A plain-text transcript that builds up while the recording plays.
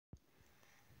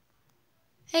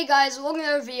Hey guys, welcome to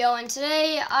another video, and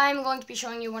today I'm going to be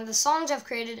showing you one of the songs I've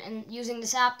created and using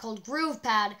this app called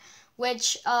GroovePad,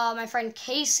 which my friend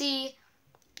Casey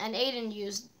and Aiden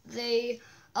used. They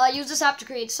use this app to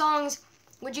create songs,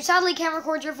 which you sadly can't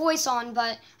record your voice on,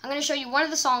 but I'm going to show you one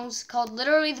of the songs called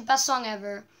Literally the Best Song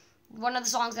Ever, one of the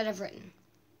songs that I've written.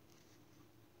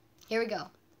 Here we go.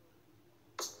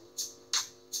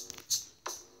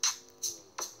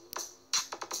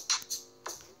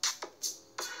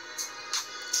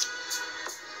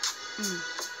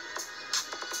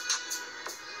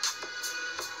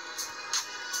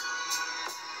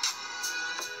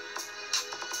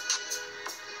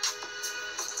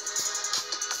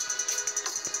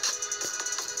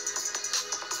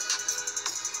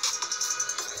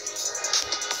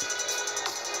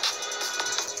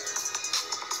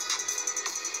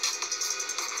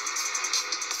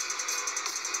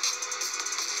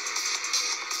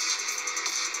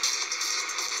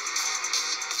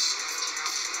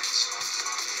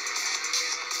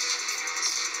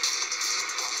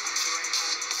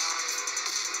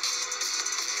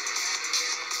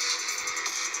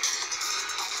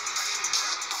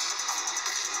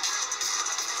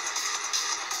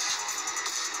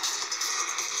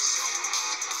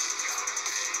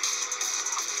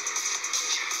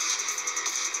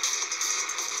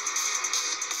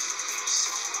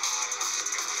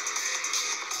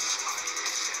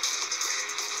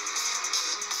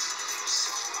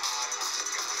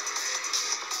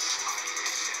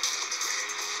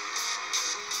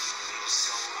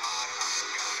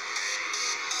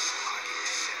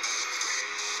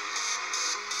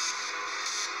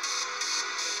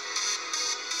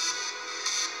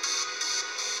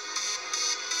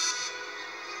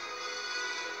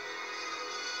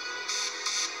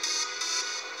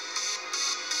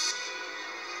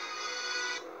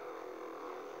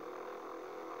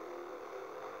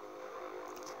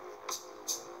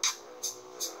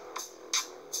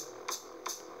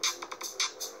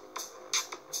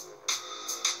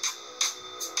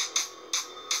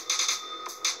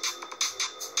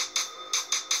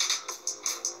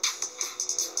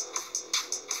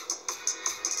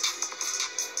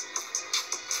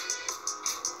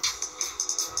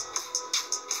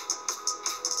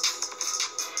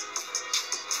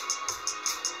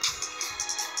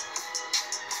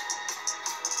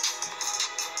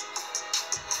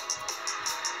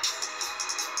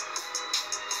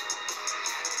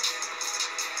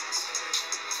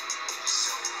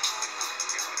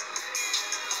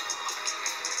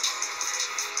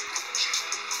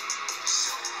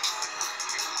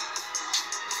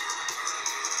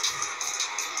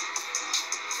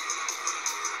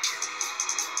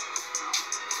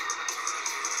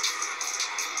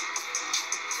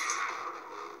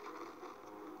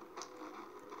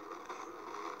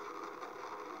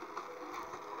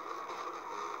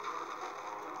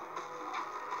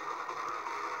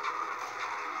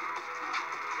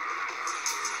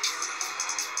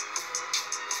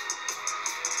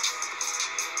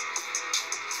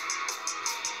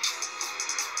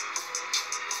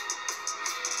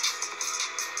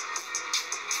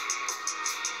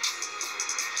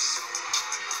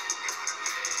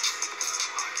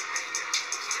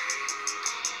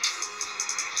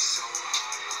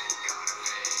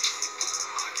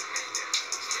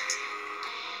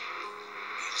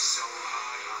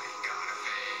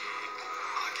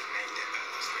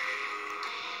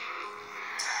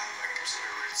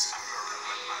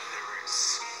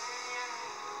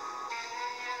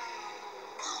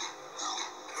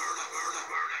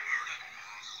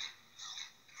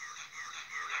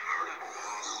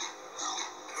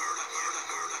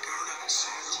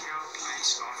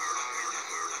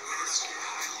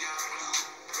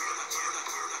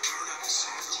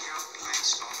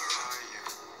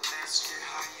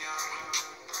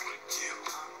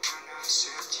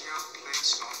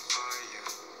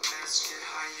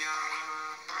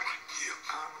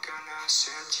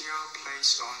 Set your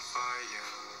place on fire.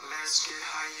 Let's get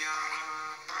higher.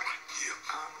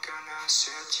 I'm gonna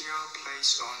set your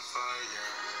place on fire.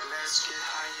 Let's get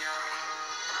higher.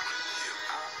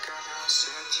 I'm gonna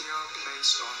set your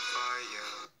place on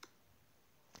fire.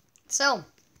 So,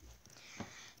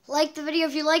 like the video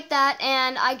if you like that,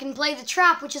 and I can play The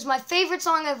Trap, which is my favorite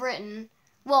song I've written.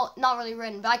 Well, not really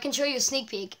written, but I can show you a sneak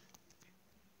peek.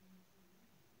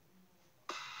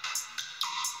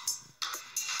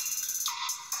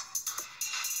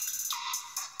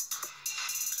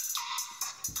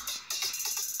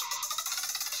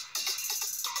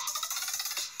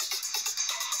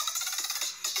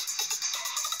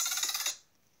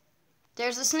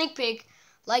 There's a sneak peek,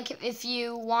 like if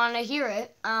you want to hear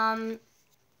it.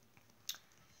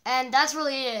 And that's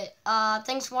really it.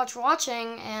 Thanks so much for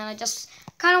watching, and I just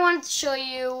kind of wanted to show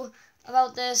you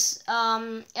about this.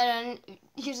 And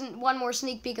here's one more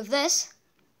sneak peek of this.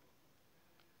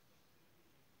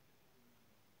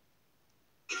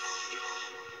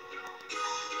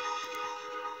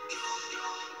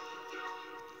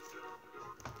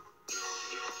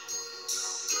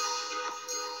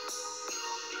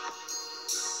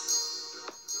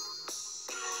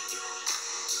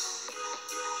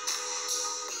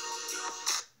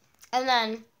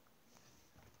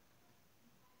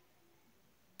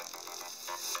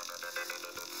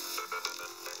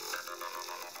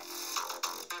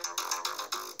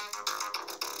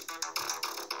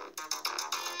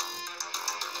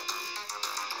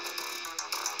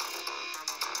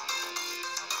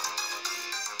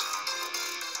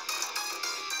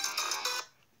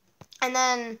 And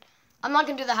then I'm not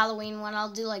gonna do the Halloween one.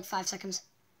 I'll do like 5 seconds.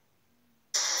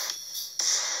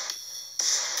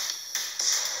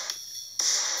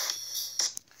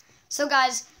 So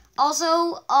guys,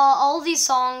 also all of these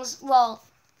songs, well,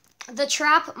 the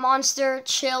Trap, Monster,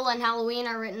 Chill, and Halloween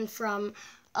are written from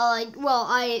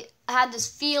I had this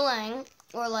feeling,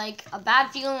 or like a bad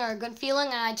feeling or a good feeling,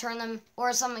 and I turned them,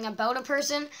 or something about a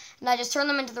person, and I just turned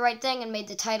them into the right thing and made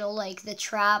the title like The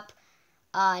Trap,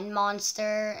 and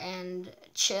Monster, and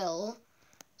Chill.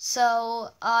 So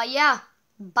yeah,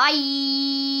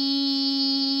 bye.